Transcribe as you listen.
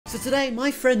So today,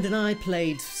 my friend and I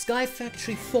played Sky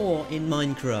Factory 4 in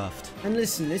Minecraft. And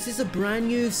listen, this is a brand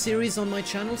new series on my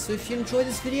channel, so if you enjoy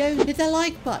this video, hit that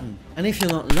like button. And if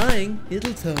you're not lying,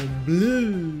 it'll turn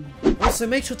blue. Also,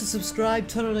 make sure to subscribe,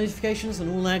 turn on notifications, and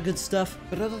all that good stuff.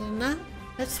 But other than that,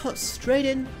 let's hop straight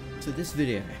in to this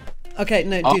video. Okay,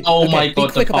 no, dude. Oh okay, my God,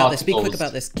 be quick the about this. Be quick particles.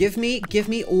 about this. Give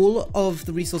me all of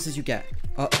the resources you get.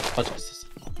 What is this?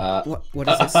 What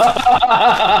is this?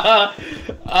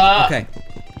 Okay.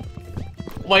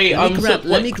 Wait,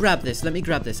 let me grab this.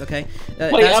 Okay.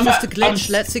 Wait, that's just a glitch.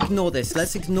 Let's ignore this.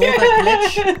 Let's ignore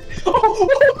that glitch.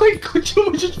 Oh my God,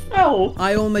 you just fell.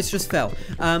 I almost just fell.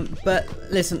 But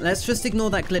listen, let's just ignore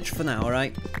that glitch for now. All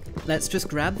right. Let's just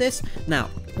grab this. Now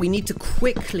we need to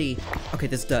quickly. Okay,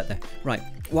 there's dirt there. Right.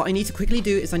 What I need to quickly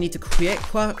do is I need to create a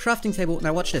crafting table.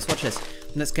 Now watch this. Watch this.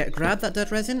 Let's grab that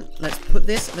dirt resin. Let's put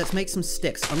this. Let's make some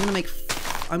sticks. I'm gonna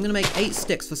make 8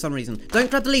 sticks for some reason. Don't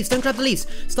grab the leaves. Don't grab the leaves.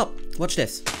 Stop. Watch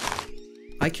this.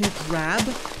 I can grab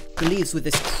the leaves with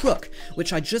this crook,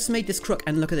 which I just made this crook.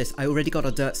 And look at this. I already got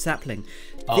a dirt sapling.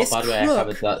 Oh, this by the way, I have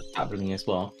a dirt sapling as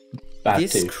well.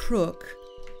 This crook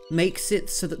makes it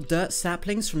so that dirt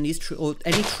saplings from these or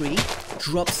any tree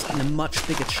drops in a much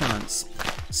bigger chance.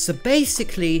 So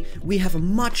basically, we have a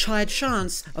much higher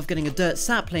chance of getting a dirt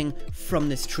sapling from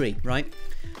this tree, right?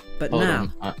 But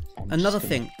now, another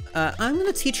thing. I'm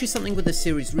going to teach you something with this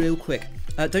series real quick.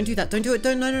 Don't do that. Don't do it.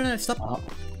 No, stop.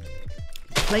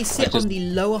 Place it on the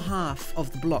lower half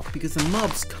of the block, because the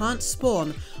mobs can't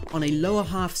spawn on a lower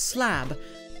half slab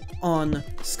on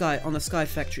a Sky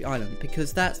Factory island,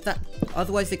 because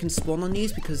otherwise they can spawn on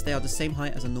these because they are the same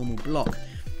height as a normal block.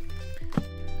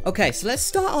 Okay, so let's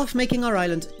start off making our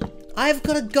island. I've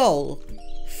got a goal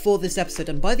for this episode,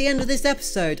 and by the end of this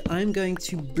episode, I'm going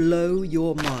to blow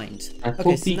your mind.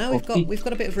 Okay, so now we've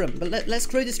got a bit of room, but let's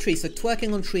grow this tree. So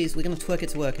twerking on trees, we're gonna twerk it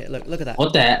to work it. Look at that.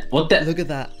 What that? Look at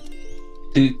that.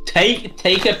 Dude,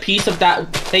 take a piece of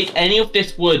that. Take any of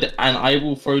this wood, and I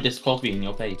will throw this coffee in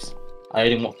your face. I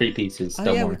only want 3 pieces. Oh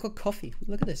Don't yeah, worry. we've got coffee.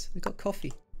 Look at this. We've got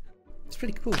coffee. It's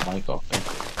pretty cool. My God.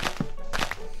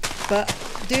 But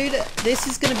dude, this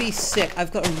is gonna be sick.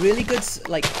 I've got a really good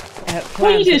plan for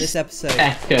Wait this episode.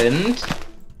 Second.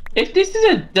 If this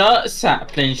is a dirt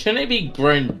sapling, shouldn't it be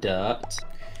grown dirt?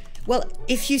 Well,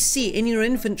 if you see in your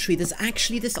inventory, there's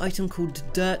actually this item called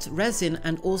dirt resin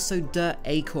and also dirt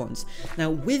acorns. Now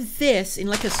with this, in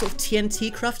like a sort of TNT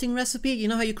crafting recipe, you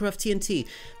know how you craft TNT?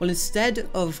 Well, instead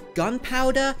of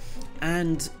gunpowder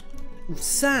and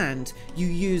sand, you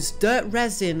use dirt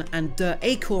resin and dirt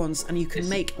acorns, and you can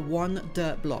make 1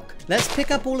 dirt block. Let's pick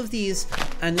up all of these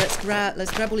and let's grab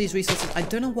all these resources. I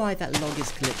don't know why that log is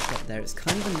glitched up there. It's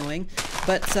kind of annoying,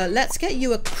 but let's get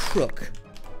you a crook.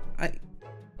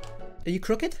 Are you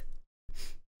crooked?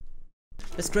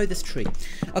 Let's grow this tree.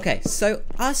 Okay, so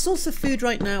our source of food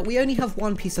right now, we only have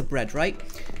 1 piece of bread, right?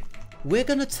 We're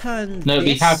gonna turn No,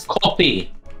 we have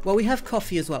coffee. Well, we have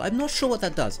coffee as well. I'm not sure what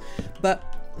that does,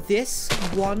 but this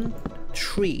 1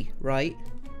 tree, right?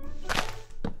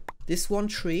 This 1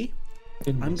 tree,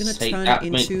 I'm gonna turn it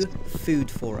into food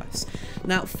for us.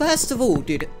 Now, first of all,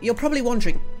 dude, you're probably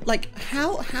wondering, like,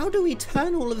 how do we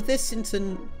turn all of this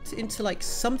into like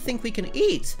something we can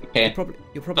eat? Okay.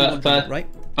 You're probably wondering, right?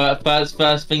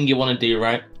 First thing you want to do,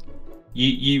 right?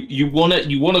 You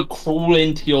wanna crawl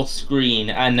into your screen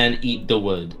and then eat the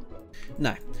wood.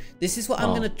 No. This is what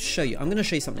I'm going to show you. I'm going to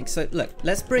show you something. So look,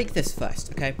 let's break this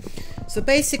first, okay? So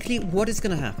basically, what is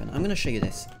going to happen? I'm going to show you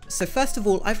this. So first of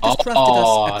all, I've just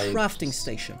crafted us a crafting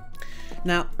station.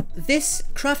 Now, this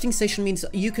crafting station means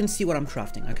you can see what I'm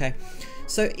crafting, okay?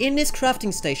 So in this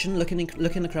crafting station, look in the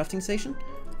crafting station,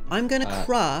 I'm going to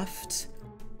craft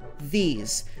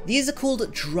these. These are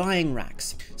called drying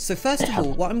racks. So first of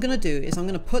all, what I'm gonna do is I'm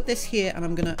gonna put this here, and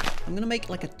I'm gonna make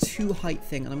like a 2 height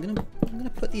thing, and I'm gonna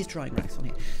put these drying racks on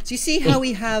here. So you see how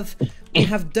we have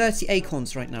dirty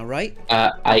acorns right now, right?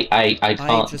 I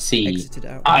can't just see. Exited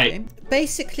out of the game.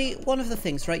 Basically, one of the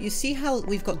things, right? You see how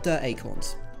we've got dirt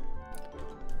acorns,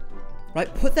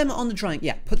 right? Put them on the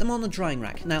drying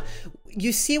rack. Now,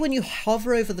 you see when you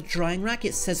hover over the drying rack,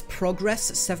 it says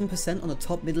progress 7% on the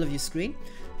top middle of your screen.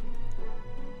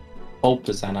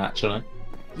 12% actually.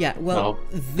 Yeah, well,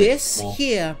 this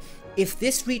here, if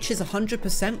this reaches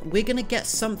 100%, we're gonna get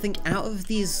something out of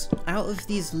these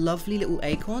lovely little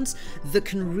acorns that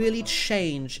can really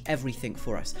change everything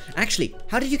for us. Actually,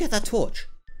 how did you get that torch?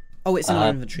 Oh, it's in our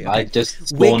inventory. Okay. I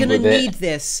just we're gonna need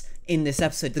this in this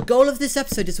episode. The goal of this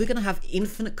episode is we're gonna have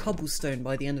infinite cobblestone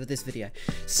by the end of this video.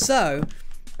 So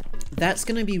that's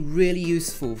gonna be really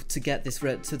useful to get this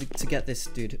to get this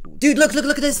dude. Look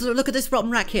at this rotten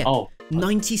rack here.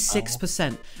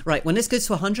 96%. Right, when this goes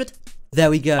to 100, There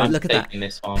we go. I'm Look at that.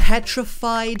 this one.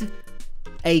 Petrified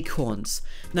acorns.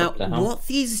 Now, what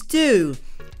these do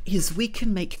is we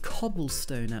can make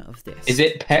cobblestone out of this. Is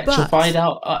it petrified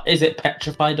is it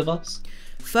petrified of us?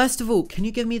 First of all, can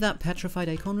you give me that petrified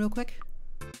acorn real quick?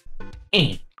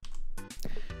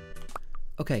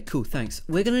 Okay, cool, thanks.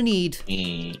 We're gonna need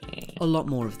a lot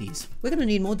more of these. We're gonna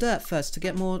need more dirt first to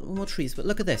get more trees, but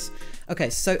look at this. Okay,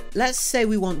 so let's say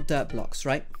we want dirt blocks,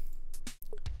 right?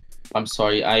 I'm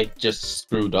sorry, I just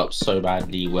screwed up so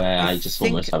badly where I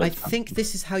think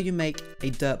this is how you make a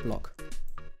dirt block.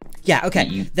 Yeah,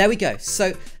 okay, there we go.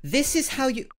 So this is how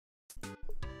you...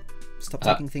 Stop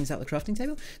taking things out of the crafting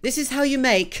table. This is how you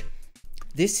make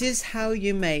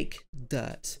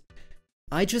dirt.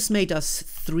 I just made us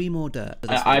 3 more dirt.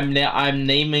 I'm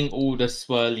naming all the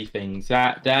swirly things.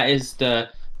 That is the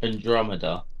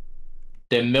Andromeda,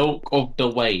 the milk of the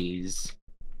ways,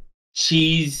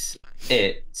 cheese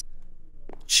it.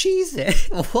 Cheese it?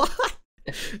 What?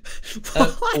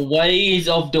 Ways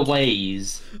of the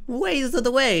ways. Ways of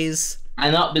the ways.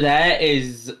 And up there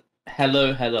is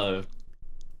hello, hello.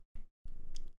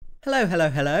 Hello, hello,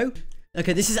 hello.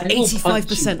 Okay, this is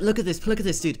 85%. Look at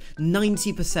this, dude.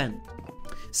 90%.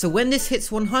 So when this hits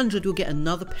 100, we'll get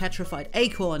another petrified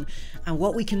acorn. And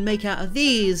what we can make out of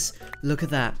these, look at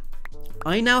that.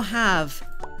 I now have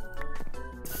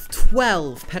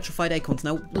 12 petrified acorns.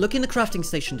 Now, look in the crafting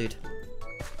station, dude.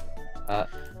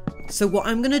 So what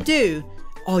I'm going to do...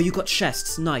 Oh, you got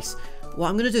chests. Nice. What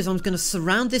I'm going to do is I'm going to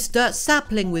surround this dirt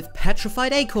sapling with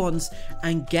petrified acorns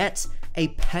and get a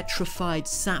petrified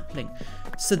sapling.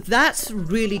 So that's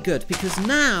really good because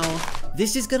now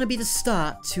this is going to be the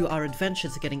start to our adventure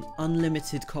to getting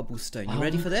unlimited cobblestone. You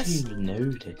ready for this? You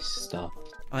know this stuff.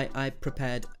 I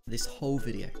prepared this whole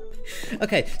video.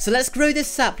 Okay, so let's grow this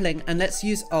sapling and let's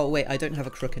use... Oh, wait, I don't have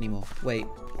a crook anymore. Wait,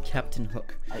 Captain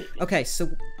Hook. Okay, so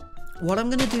what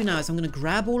I'm going to do now is I'm going to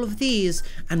grab all of these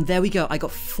and there we go. I got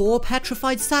 4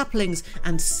 petrified saplings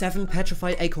and 7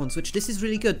 petrified acorns, which this is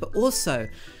really good. But also...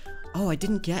 Oh, I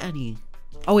didn't get any.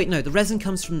 Oh wait, no, the resin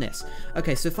comes from this.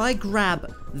 Okay, so if I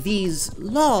grab these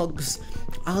logs,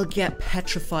 I'll get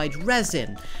petrified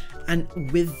resin.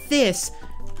 And with this...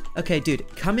 Okay, dude,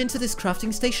 come into this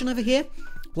crafting station over here.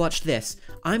 Watch this.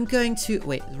 I'm going to...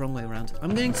 Wait, the wrong way around.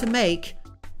 I'm going to make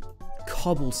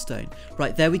cobblestone.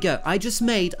 Right, there we go. I just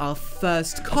made our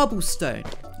first cobblestone,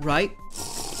 right?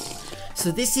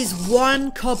 So this is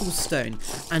 1 cobblestone.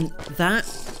 And that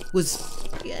was...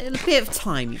 Yeah, a bit of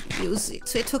time.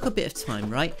 It took a bit of time,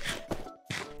 right?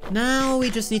 Now we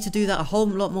just need to do that a whole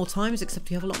lot more times, except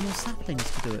we have a lot more saplings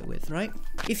to do it with, right?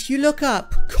 If you look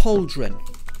up cauldron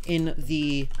in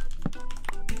the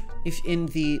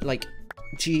like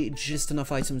just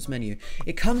enough items menu,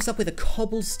 it comes up with a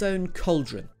cobblestone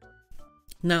cauldron.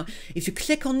 Now, if you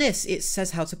click on this, it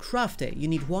says how to craft it. You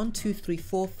need 1, 2, 3,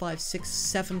 4, 5, 6,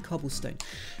 7 cobblestone.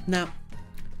 Now,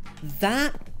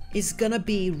 that is gonna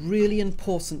be really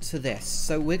important to this.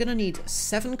 So we're gonna need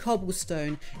 7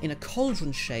 cobblestone in a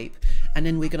cauldron shape, and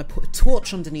then we're gonna put a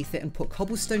torch underneath it and put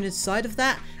cobblestone inside of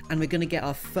that, and we're gonna get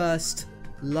our first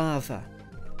lava.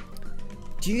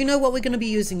 Do you know what we're gonna be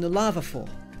using the lava for?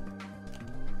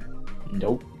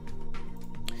 Nope.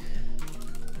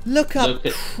 Look up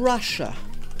crusher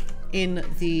in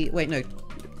the... Wait, no.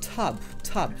 Tub.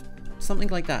 Something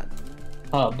like that.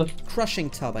 Tub? Crushing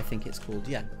tub, I think it's called,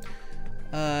 yeah.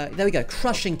 There we go,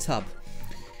 crushing tub.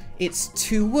 It's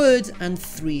 2 wood and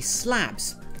 3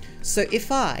 slabs. So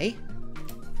if I,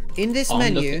 in this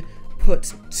menu,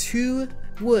 put 2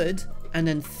 wood and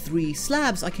then 3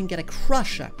 slabs, I can get a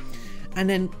crusher. And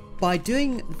then by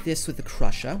doing this with the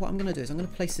crusher, what I'm going to do is I'm going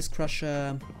to place this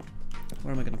crusher...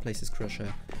 Where am I going to place this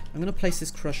crusher? I'm going to place this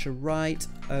crusher right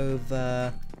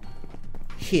over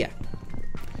here.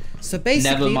 So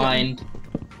basically... Never mind.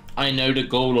 I know the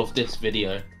goal of this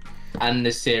video. And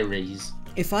the series.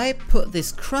 If I put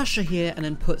this crusher here and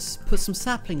then put some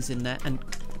saplings in there and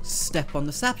step on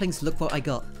the saplings, look what I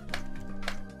got.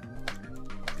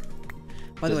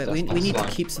 By the way, we need to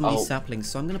keep some of these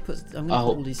saplings, so I'm gonna put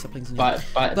all these saplings in here.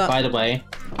 By the way,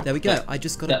 there we go. I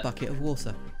just got a bucket of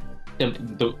water.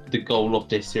 The goal of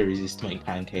this series is to make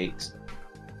pancakes.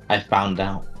 I found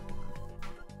out.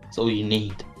 That's all you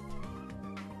need.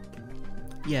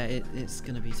 Yeah, it's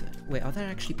gonna be... Wait, are there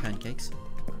actually pancakes?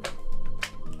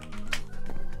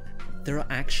 There are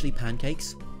actually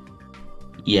pancakes?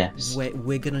 Yes.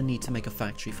 We're gonna need to make a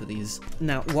factory for these.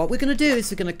 Now, what we're gonna do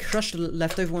is we're gonna crush the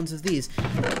leftover ones of these.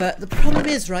 But the problem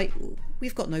is, right,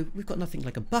 we've got nothing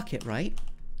like a bucket, right?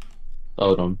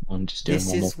 Hold on, I'm just doing one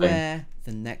more thing. This is where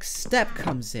the next step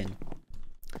comes in.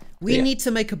 We need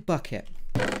to make a bucket.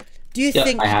 Do you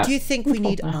think we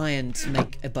need iron to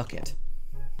make a bucket?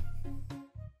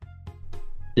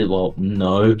 Well,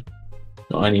 no.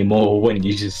 Not anymore when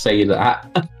you just say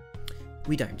that.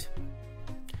 We don't.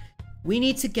 We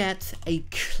need to get a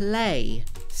clay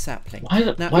sapling. Why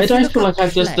do I feel like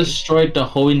I've just destroyed the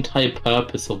whole entire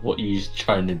purpose of what you're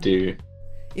trying to do?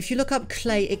 If you look up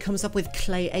clay, it comes up with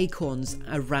clay acorns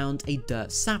around a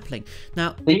dirt sapling.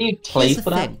 Now, do you need clay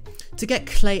for that? To get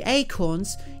clay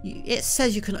acorns, it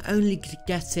says you can only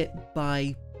get it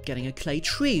by getting a clay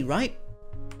tree, right?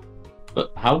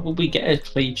 But how will we get a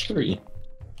clay tree?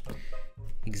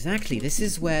 Exactly, this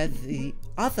is where the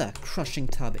other crushing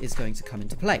tub is going to come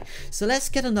into play. So let's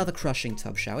get another crushing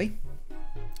tub, shall we?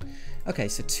 Okay,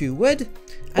 so 2 wood,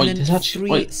 and then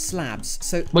 3 slabs.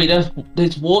 So wait,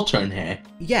 there's water in here.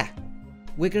 Yeah,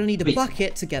 we're going to need a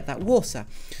bucket to get that water.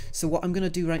 So what I'm going to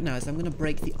do right now is I'm going to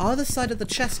break the other side of the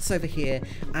chests over here,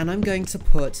 and I'm going to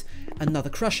put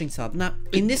another crushing tub. Now,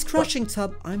 in this crushing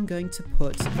tub, I'm going to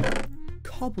put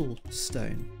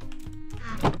cobblestone.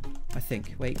 I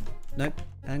think. Wait, nope,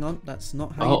 hang on, that's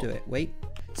not how you do it. Wait.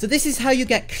 So this is how you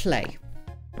get clay.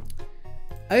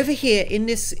 Over here in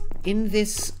this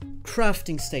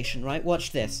crafting station, right?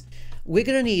 Watch this. We're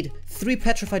gonna need 3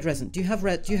 petrified resin. Do you have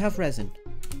resin?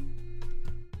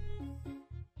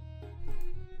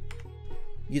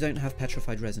 You don't have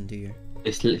petrified resin, do you?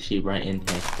 It's literally right in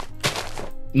here.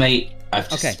 Mate, I've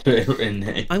just put it in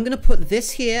here. I'm gonna put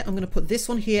this here, I'm gonna put this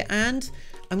one here, and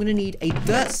I'm gonna need a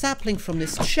dirt sapling from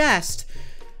this chest,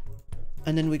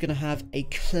 and then we're gonna have a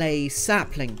clay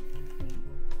sapling.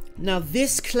 Now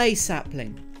this clay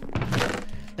sapling,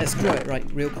 let's grow it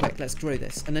real quick. Let's grow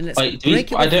this, and then let's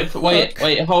break it.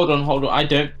 Wait, hold on. I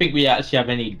don't think we actually have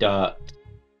any dirt.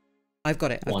 I've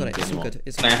got it. It's all good.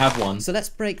 Can I have one? So let's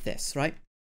break this, right?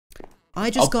 I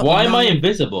just got. Why am I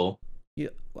invisible?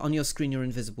 On your screen, you're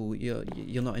invisible.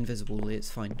 You're not invisible.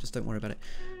 It's fine. Just don't worry about it.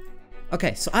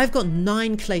 Okay, so I've got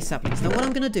 9 clay saplings. Now what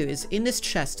I'm going to do is, in this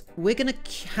chest, we're going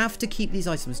to have to keep these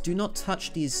items. Do not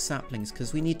touch these saplings,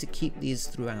 because we need to keep these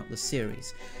throughout the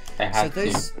series. So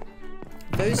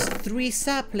those 3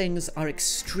 saplings are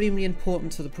extremely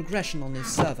important to the progression on this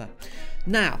server.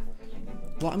 Now,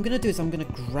 what I'm going to do is I'm going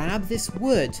to grab this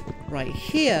wood right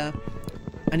here,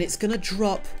 and it's going to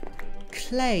drop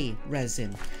clay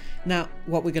resin. Now,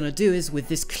 what we're going to do is, with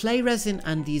this clay resin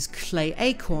and these clay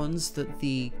acorns that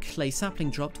the clay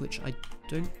sapling dropped, which I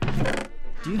don't...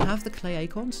 Do you have the clay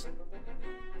acorns?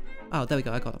 Oh, there we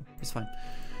go, I got them. It's fine.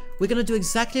 We're going to do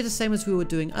exactly the same as we were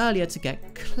doing earlier to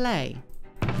get clay.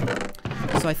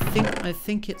 So I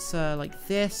think it's like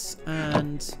this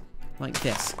and like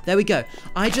this. There we go.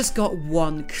 I just got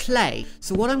 1 clay.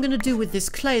 So what I'm going to do with this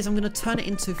clay is I'm going to turn it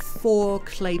into 4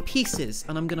 clay pieces,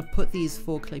 and I'm going to put these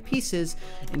 4 clay pieces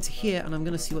into here, and I'm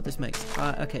going to see what this makes.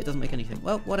 Okay, it doesn't make anything.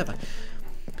 Well, whatever.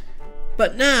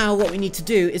 But now what we need to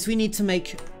do is we need to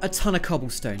make a ton of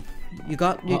cobblestone. You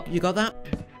got that?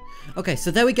 Okay,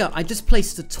 so there we go. I just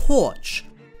placed a torch.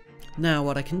 Now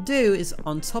what I can do is,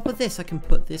 on top of this, I can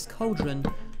put this cauldron,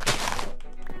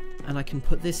 and I can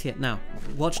put this here. Now,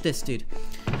 watch this, dude.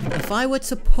 If I were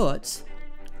to put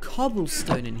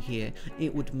cobblestone in here,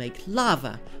 it would make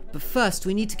lava. But first,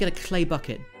 we need to get a clay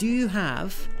bucket. Do you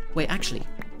have... Wait, actually.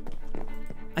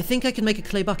 I think I can make a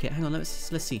clay bucket. Hang on, let's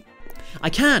see. I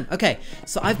can! Okay,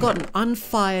 so I've got an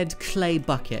unfired clay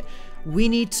bucket. We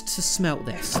need to smelt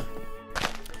this.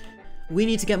 We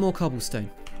need to get more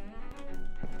cobblestone.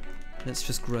 Let's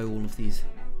just grow all of these.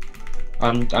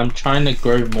 I'm trying to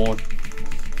grow more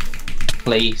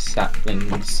clay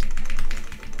saplings.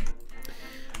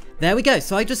 There we go.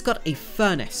 So I just got a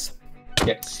furnace.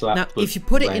 Get slapped. Now, if you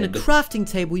put it in a crafting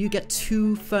table, you get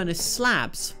 2 furnace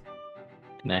slabs.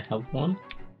 Can I have one?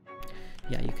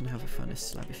 Yeah, you can have a furnace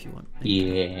slab if you want.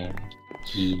 Yeah.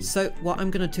 So what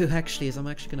I'm going to do actually is I'm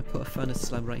actually going to put a furnace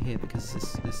slab right here, because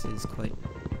this is quite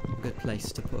a good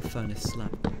place to put a furnace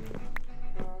slab.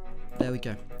 There we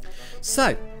go.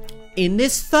 So, in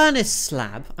this furnace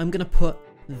slab, I'm going to put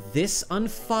this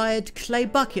unfired clay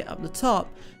bucket up the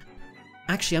top.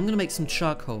 Actually, I'm going to make some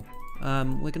charcoal. We're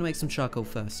going to make some charcoal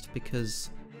first,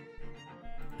 because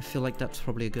I feel like that's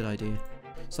probably a good idea.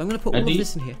 So I'm going to put all of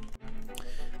this in here.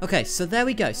 Okay, so there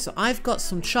we go. So I've got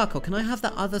some charcoal. Can I have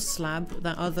that other slab,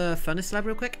 that other furnace slab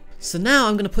real quick? So now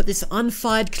I'm going to put this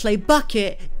unfired clay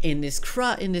bucket in this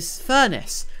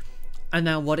furnace. And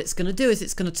now what it's going to do is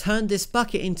it's going to turn this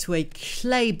bucket into a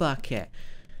clay bucket.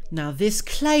 Now this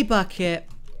clay bucket,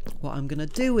 what I'm going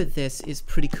to do with this is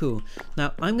pretty cool.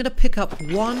 Now I'm going to pick up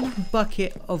 1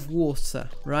 bucket of water,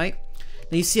 right?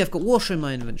 Now you see I've got water in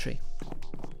my inventory.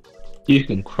 You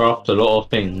can craft a lot of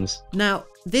things. Now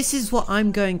this is what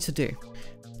I'm going to do.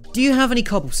 Do you have any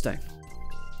cobblestone?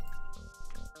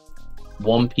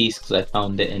 1 piece, because I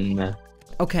found it in there.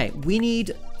 Okay, we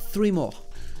need 3 more.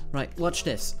 Right, watch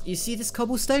this. You see this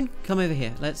cobblestone? Come over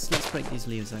here. Let's break these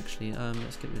leaves actually.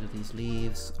 Let's get rid of these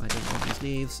leaves. I don't want these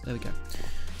leaves. There we go.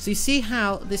 So you see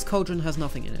how this cauldron has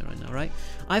nothing in it right now, right?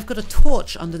 I've got a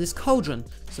torch under this cauldron.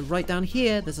 So right down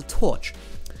here, there's a torch.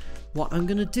 What I'm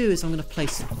gonna do is I'm gonna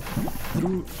place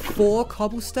 4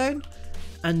 cobblestone,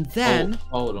 and then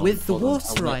with the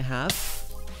water I have,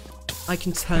 I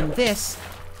can turn this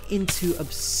into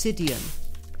obsidian.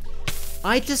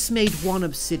 I just made 1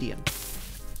 obsidian.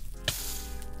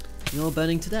 You're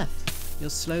burning to death. You're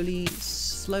slowly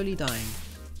dying.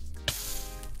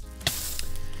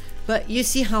 But you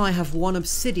see how I have 1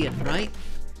 obsidian, right?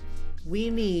 We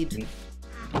need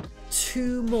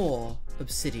 2 more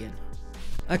obsidian.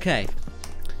 Okay.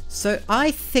 So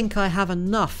I think I have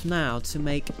enough now to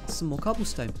make some more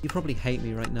cobblestone. You probably hate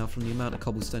me right now from the amount of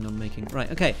cobblestone I'm making. Right,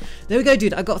 okay. There we go,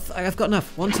 dude. I've got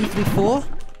enough. 1, 2, 3, 4.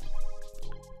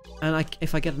 And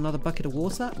if I get another bucket of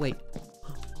water, wait.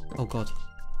 Oh god.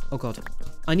 Oh god.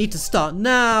 I need to start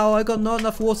now. I got not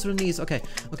enough water in these. Okay.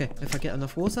 Okay. If I get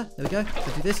enough water, there we go.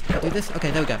 I do this. I do this.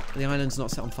 Okay, there we go. The island's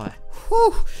not set on fire.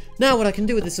 Whew. Now what I can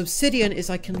do with this obsidian is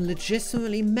I can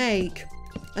legitimately make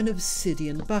an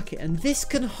obsidian bucket, and this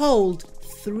can hold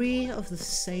 3 of the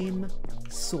same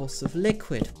source of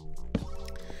liquid.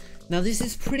 Now this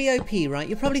is pretty OP, right?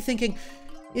 You're probably thinking,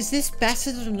 is this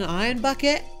better than an iron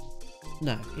bucket?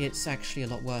 No, it's actually a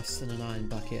lot worse than an iron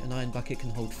bucket. An iron bucket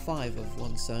can hold 5 of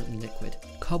one certain liquid.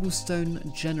 Cobblestone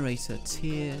generator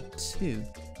tier 2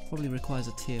 probably requires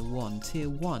a tier 1. Tier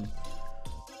 1.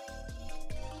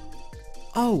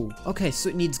 Oh, okay, so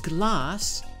it needs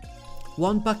glass,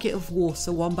 1 bucket of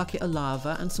water, 1 bucket of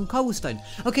lava, and some cobblestone.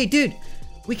 Okay, dude,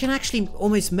 we can actually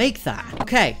almost make that.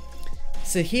 Okay,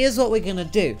 so here's what we're gonna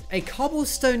do. A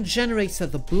cobblestone generator,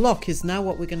 the block, is now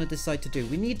what we're gonna decide to do.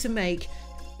 We need to make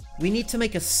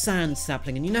a sand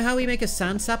sapling. And you know how we make a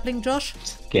sand sapling, Josh?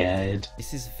 Scared.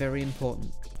 This is very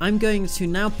important. I'm going to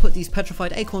now put these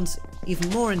petrified acorns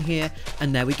even more in here,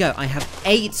 and there we go. I have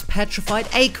 8 petrified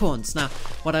acorns. Now,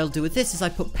 what I'll do with this is I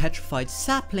put petrified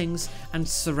saplings and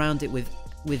surround it with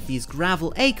these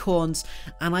gravel acorns,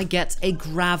 and I get a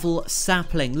gravel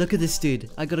sapling. Look at this, dude.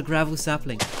 I got a gravel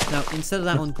sapling. Now, instead of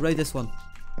that one, grow this one.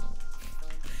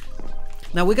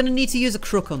 Now, we're going to need to use a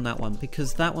crook on that one,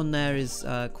 because that one there is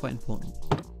quite important.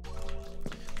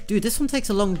 Dude, this one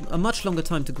takes a much longer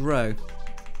time to grow.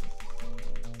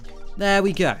 There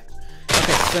we go.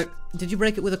 Okay, so, did you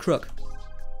break it with a crook?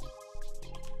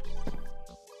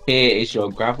 Here is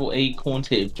your gravel acorn,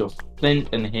 here is your flint,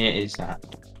 and here is that.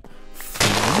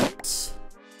 Flint?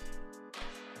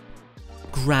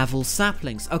 Gravel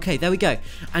saplings. Okay, there we go.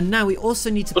 And now we also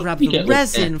need to grab the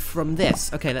resin from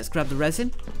this. Okay, let's grab the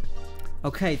resin.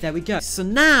 Okay, there we go. So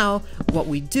now, what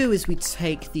we do is we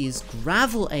take these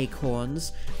gravel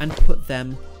acorns and put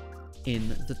them in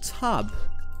the tub.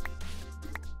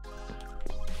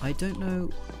 I don't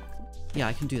know. Yeah,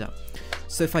 I can do that.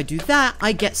 So if I do that,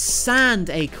 I get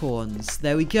sand acorns.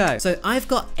 There we go. So I've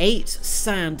got 8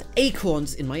 sand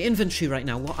acorns in my inventory right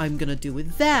now. What I'm going to do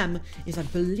with them is I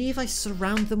believe I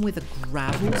surround them with a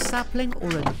gravel sapling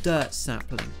or a dirt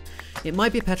sapling. It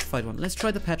might be a petrified one. Let's try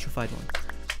the petrified one.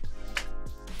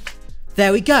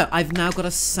 There we go. I've now got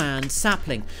a sand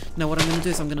sapling. Now what I'm going to do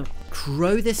is I'm going to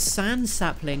grow this sand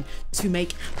sapling to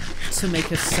make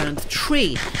a sand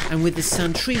tree. And with this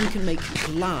sand tree we can make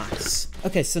glass.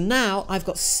 Okay, so now I've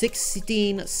got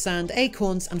 16 sand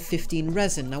acorns and 15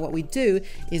 resin. Now what we do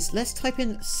is let's type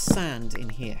in sand in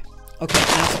here. Okay,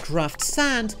 now to craft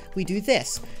sand, we do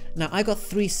this. Now I got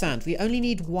 3 sand. We only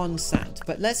need 1 sand,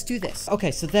 but let's do this.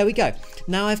 Okay, so there we go.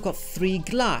 Now I've got 3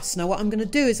 glass. Now what I'm going to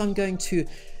do is I'm going to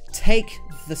take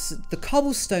the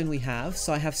cobblestone we have.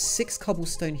 So I have 6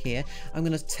 cobblestone here. I'm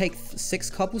going to take 6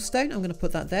 cobblestone. I'm going to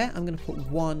put that there. I'm going to put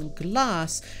 1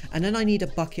 glass, and then I need a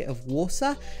bucket of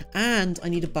water and I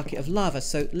need a bucket of lava.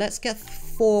 So let's get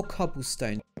 4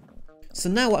 cobblestone. So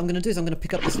now what I'm going to do is I'm going to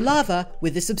pick up this lava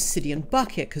with this obsidian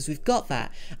bucket, because we've got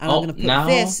that, and I'm going to put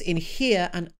this in here,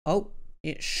 and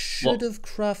it should have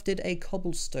crafted a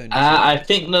cobblestone. I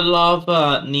think the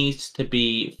lava needs to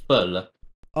be full.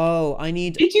 Oh, I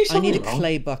need a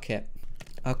clay bucket.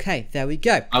 Okay, there we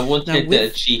go. I wanted the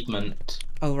achievement.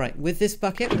 Oh, right. With this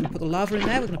bucket, we're going to put the lava in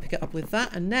there. We're going to pick it up with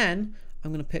that. And then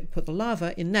I'm going to put the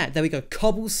lava in there. There we go.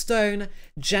 Cobblestone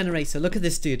generator. Look at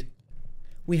this, dude.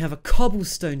 We have a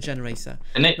cobblestone generator.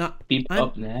 Can it be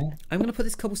up there? I'm going to put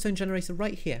this cobblestone generator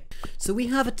right here. So we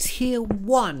have a tier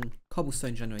 1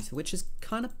 cobblestone generator, which is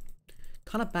kind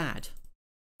of bad.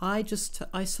 I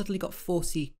suddenly got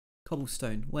 40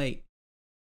 cobblestone. Wait.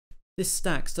 This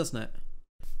stacks, doesn't it?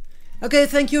 Okay,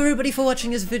 thank you everybody for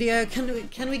watching this video.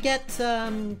 Can we get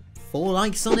 4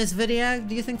 likes on this video.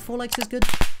 Do you think 4 likes is good?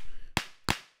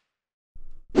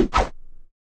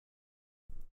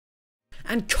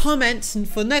 And comment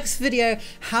for next video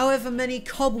however many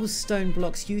cobblestone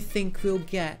blocks you think we'll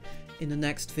get in the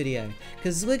next video,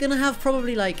 because we're gonna have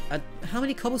probably like how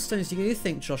many cobblestones do you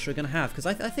think, Josh, we're gonna have? Because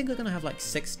I think we're gonna have like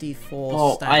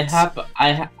 64 stacks.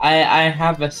 I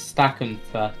have a stack and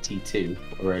 32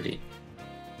 already.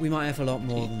 We might have a lot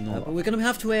more than that, but we're going to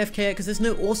have to AFK it because there's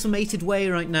no automated way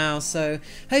right now. So,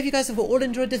 hope you guys have all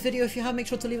enjoyed this video. If you have, make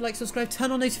sure to leave a like, subscribe, turn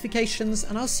on notifications,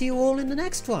 and I'll see you all in the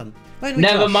next one. Bye.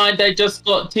 Never mind, I just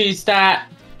got 2 stat.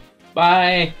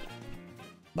 Bye.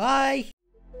 Bye.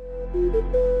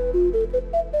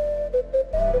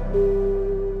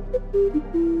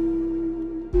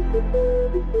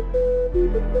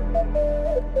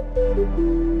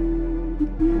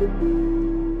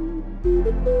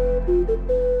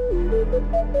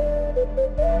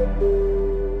 Thank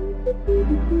you.